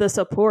have the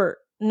support.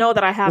 Know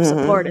that I have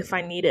support if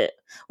I need it.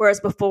 Whereas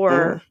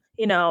before,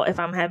 you know, if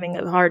I'm having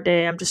a hard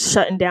day, I'm just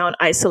shutting down,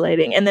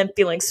 isolating, and then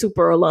feeling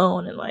super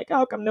alone and like,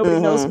 how come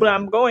nobody knows what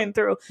I'm going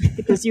through?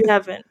 Because you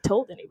haven't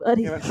told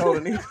anybody. You haven't told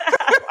anybody.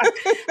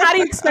 How do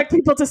you expect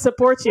people to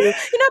support you? You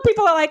know,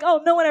 people are like,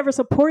 oh, no one ever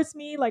supports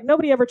me. Like,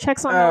 nobody ever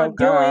checks on how I'm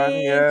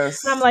doing.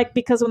 Yes. And I'm like,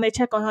 because when they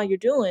check on how you're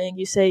doing,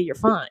 you say you're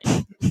fine.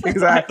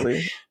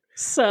 Exactly.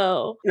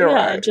 So You're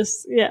yeah,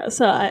 right.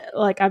 So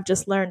I've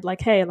just learned like,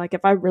 hey, like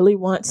if I really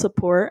want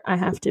support, I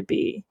have to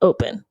be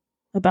open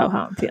about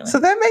how I'm feeling. So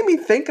that made me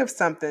think of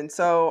something.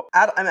 So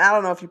I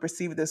don't know if you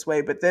perceive it this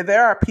way, but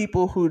there are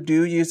people who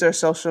do use their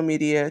social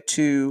media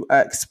to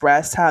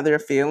express how they're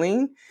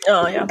feeling.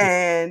 Oh yeah.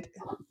 And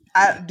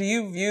do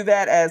you view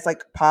that as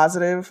like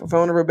positive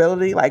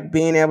vulnerability, like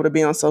being able to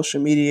be on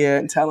social media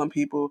and telling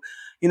people,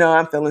 you know,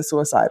 I'm feeling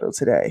suicidal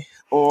today,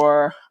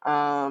 or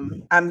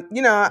I'm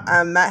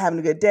not having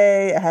a good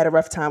day. I had a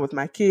rough time with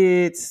my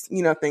kids,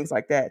 you know, things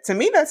like that. To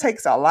me, that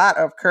takes a lot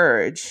of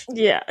courage.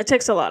 Yeah, it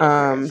takes a lot of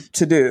courage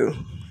to do.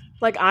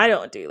 Like, I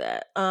don't do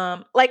that.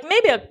 Like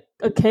maybe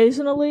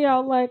occasionally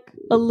I'll like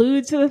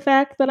allude to the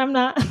fact that I'm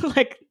not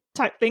like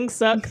type things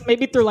suck,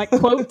 maybe through like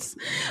quotes.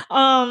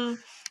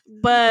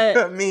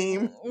 But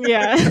meme.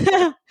 Yeah.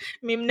 I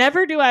mean,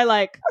 never do I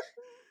like,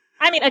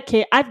 I mean,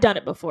 okay, I've done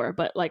it before,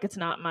 but like it's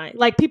not my,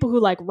 like people who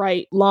like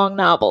write long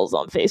novels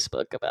on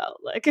Facebook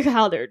about like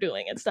how they're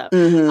doing and stuff.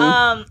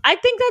 I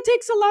think that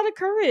takes a lot of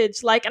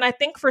courage. Like, and I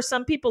think for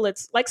some people,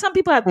 it's like some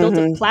people have built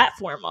a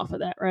platform off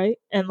of that, right?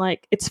 And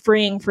like it's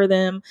freeing for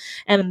them,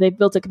 and they've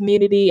built a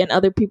community, and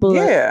other people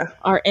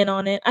are in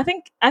on it. I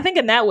think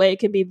in that way it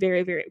can be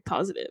very, very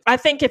positive. I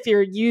think if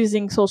you're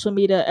using social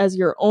media as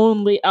your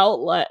only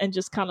outlet and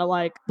just kind of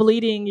like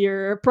bleeding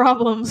your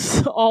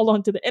problems all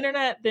onto the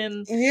internet,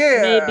 then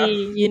maybe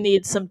you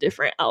need some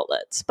different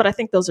outlets. But I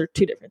think those are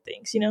two different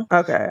things, you know?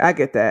 Okay, I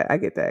get that.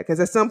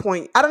 Because at some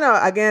point, I don't know,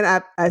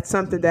 again, it's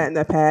something that in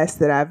the past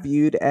that I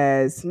viewed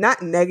as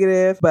not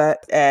negative,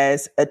 but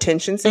as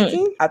attention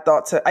seeking.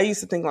 I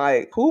used to think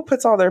like, who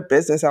puts all their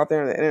business out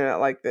there on the internet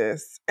like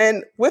this?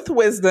 And with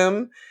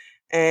wisdom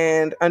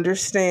and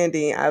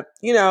understanding,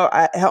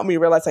 it helped me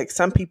realize like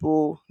some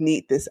people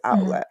need this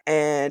outlet.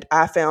 And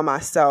I found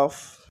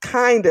myself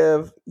kind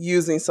of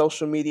using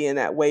social media in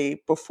that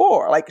way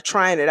before, like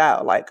trying it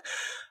out, like,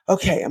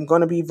 okay, I'm going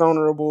to be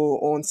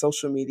vulnerable on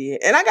social media.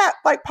 And I got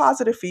like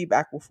positive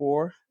feedback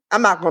before.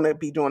 I'm not going to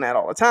be doing that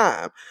all the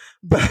time,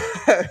 but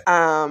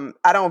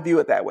I don't view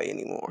it that way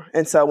anymore.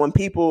 And so when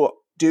people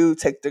do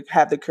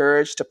have the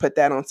courage to put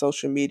that on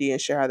social media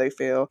and share how they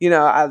feel, you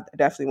know, I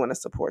definitely want to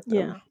support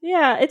them.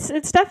 Yeah, it's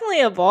definitely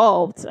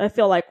evolved. I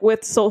feel like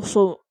with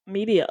social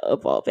media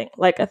evolving,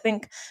 like I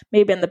think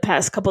maybe in the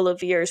past couple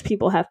of years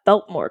people have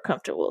felt more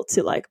comfortable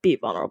to like be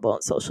vulnerable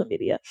on social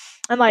media.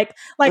 And like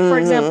for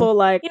example,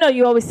 like, you know,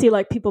 you always see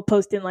like people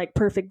posting like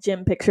perfect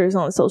gym pictures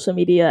on social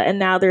media, and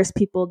now there's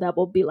people that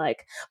will be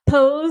like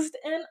posed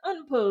and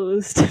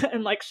unposed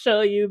and like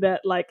show you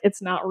that like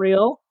it's not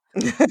real.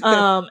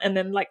 And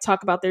then like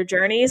talk about their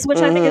journeys, which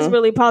I think is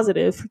really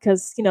positive,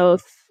 because, you know,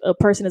 if a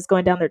person is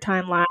going down their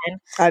timeline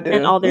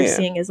and all they're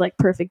seeing is like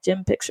perfect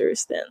gym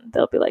pictures, then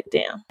they'll be like,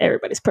 damn,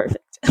 everybody's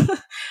perfect.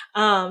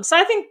 So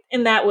I think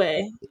in that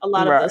way, a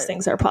lot of those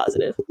things are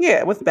positive.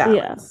 Yeah, with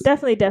balance. Yeah,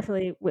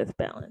 definitely with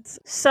balance.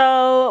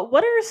 So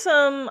what are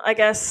some, I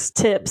guess,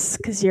 tips,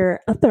 because you're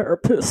a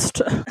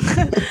therapist?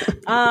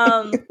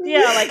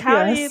 Like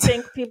how do you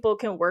think people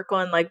can work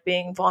on like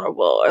being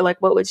vulnerable, or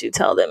like what would you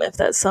tell them if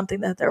that's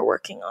something that they're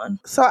working on?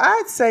 So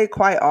I'd say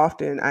quite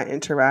often I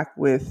interact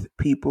with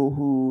people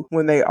who,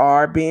 when they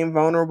are being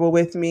vulnerable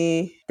with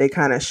me, they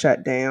kind of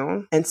shut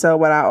down. And so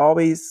what I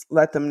always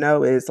let them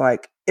know is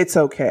like, it's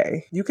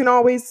okay. You can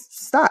always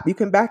stop. You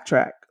can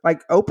backtrack.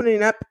 Like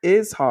opening up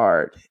is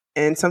hard.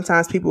 And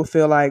sometimes people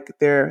feel like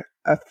they're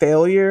a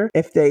failure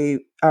if they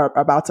are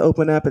about to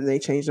open up and they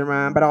change their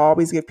mind. But I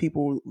always give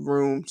people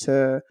room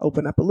to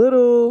open up a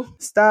little,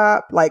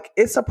 stop. Like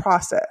it's a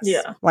process.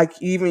 Yeah. Like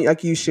even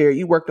like you share,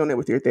 you worked on it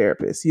with your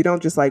therapist. You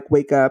don't just like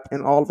wake up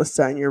and all of a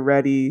sudden you're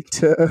ready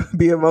to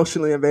be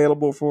emotionally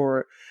available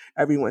for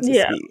everyone to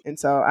speak. And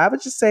so I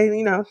would just say,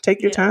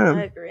 take your time.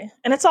 I agree.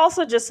 And it's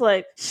also just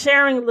like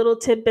sharing little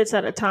tidbits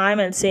at a time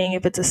and seeing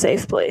if it's a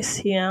safe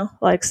place,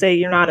 like say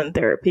you're not in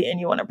therapy and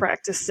you want to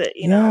practice it,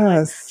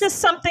 like just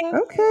something.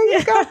 Okay,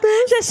 you got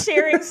this. Just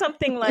sharing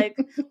something like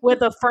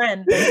with a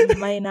friend that you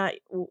might not,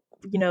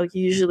 you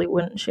usually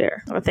wouldn't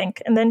share, I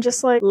think. And then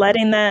just like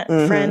letting that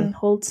friend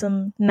hold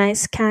some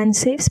nice, kind,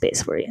 safe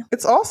space for you.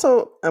 It's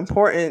also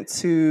important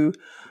to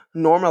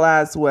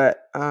normalize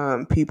what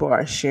people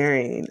are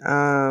sharing.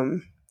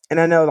 And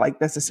I know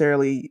like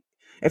necessarily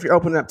if you're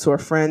opening up to a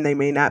friend, they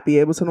may not be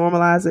able to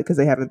normalize it because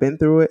they haven't been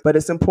through it. But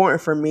it's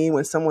important for me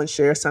when someone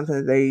shares something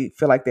that they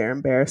feel like they're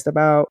embarrassed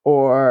about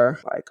or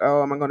like,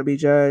 oh, am I going to be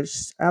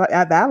judged?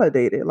 I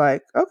validate it.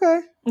 Like,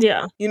 okay.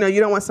 Yeah. You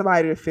don't want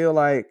somebody to feel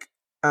like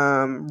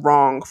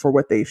wrong for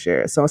what they've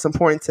shared. So it's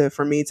important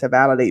for me to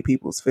validate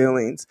people's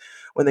feelings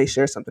when they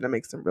share something that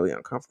makes them really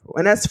uncomfortable.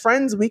 And as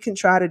friends, we can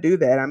try to do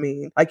that. I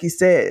mean, like you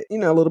said, a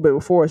little bit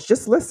before, it's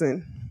just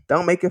listen.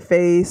 Don't make a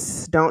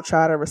face. Don't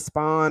try to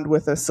respond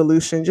with a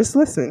solution. Just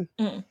listen.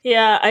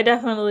 Yeah, I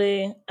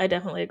definitely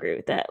agree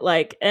with that.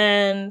 Like,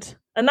 and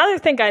another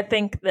thing I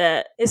think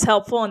that is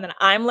helpful and that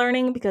I'm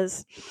learning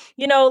because,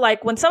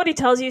 like when somebody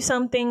tells you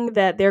something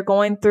that they're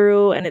going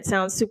through and it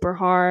sounds super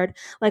hard,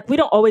 like we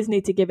don't always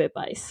need to give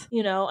advice,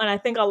 and I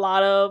think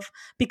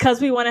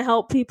because we want to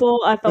help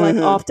people, I feel like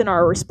often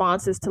our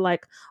response is to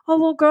like, oh,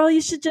 well, girl,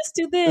 you should just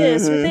do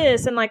this or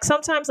this. And like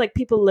sometimes like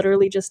people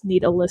literally just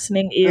need a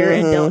listening ear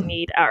and don't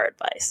need our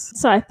advice.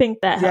 So I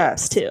think that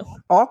helps too.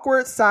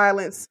 Awkward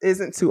silence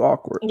isn't too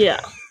awkward. Yeah.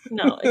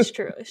 No, it's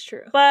true. It's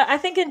true. But I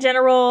think in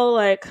general,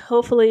 like,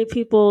 hopefully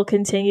people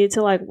continue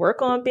to like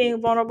work on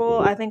being vulnerable.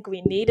 I think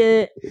we need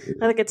it.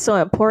 I think it's so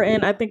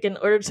important. I think in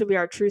order to be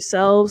our true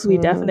selves, we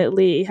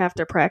definitely have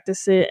to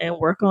practice it and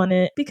work on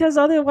it because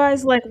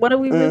otherwise, like, what are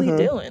we really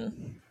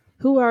doing?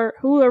 Who are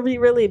we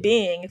really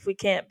being if we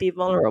can't be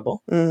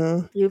vulnerable?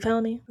 You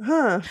feel me?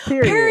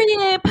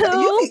 Period,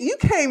 Pooh. You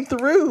came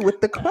through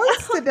with the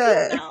quotes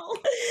today.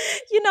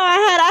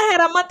 I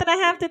had a month and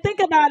a half to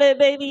think about it,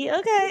 baby.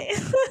 Okay.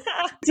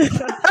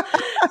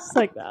 It's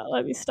like that.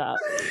 Let me stop.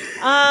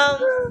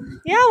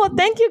 Well,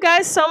 thank you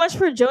guys so much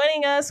for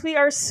joining us. We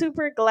are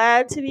super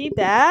glad to be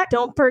back.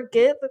 Don't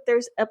forget that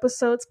there's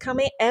episodes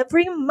coming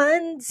every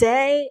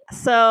Monday.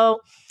 So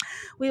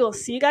we will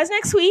see you guys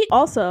next week.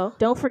 Also,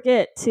 don't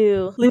forget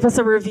to leave us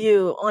a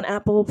review on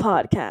Apple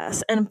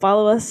Podcasts and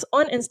follow us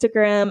on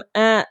Instagram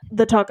at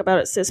the Talk About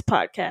It Sis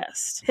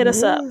Podcast. Hit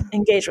us up.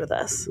 Engage with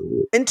us.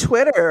 And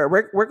Twitter.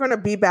 We're going to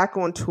be back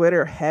on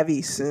Twitter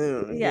heavy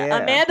soon. Yeah.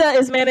 Amanda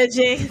is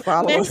managing.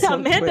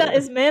 Amanda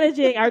is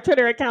managing our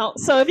Twitter account.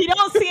 So if you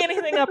don't see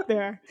anything up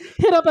there,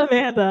 hit up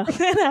Amanda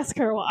and ask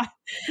her why.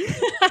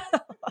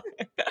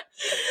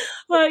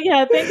 Well,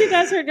 yeah. Thank you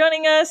guys for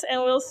joining us,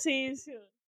 and we'll see you soon.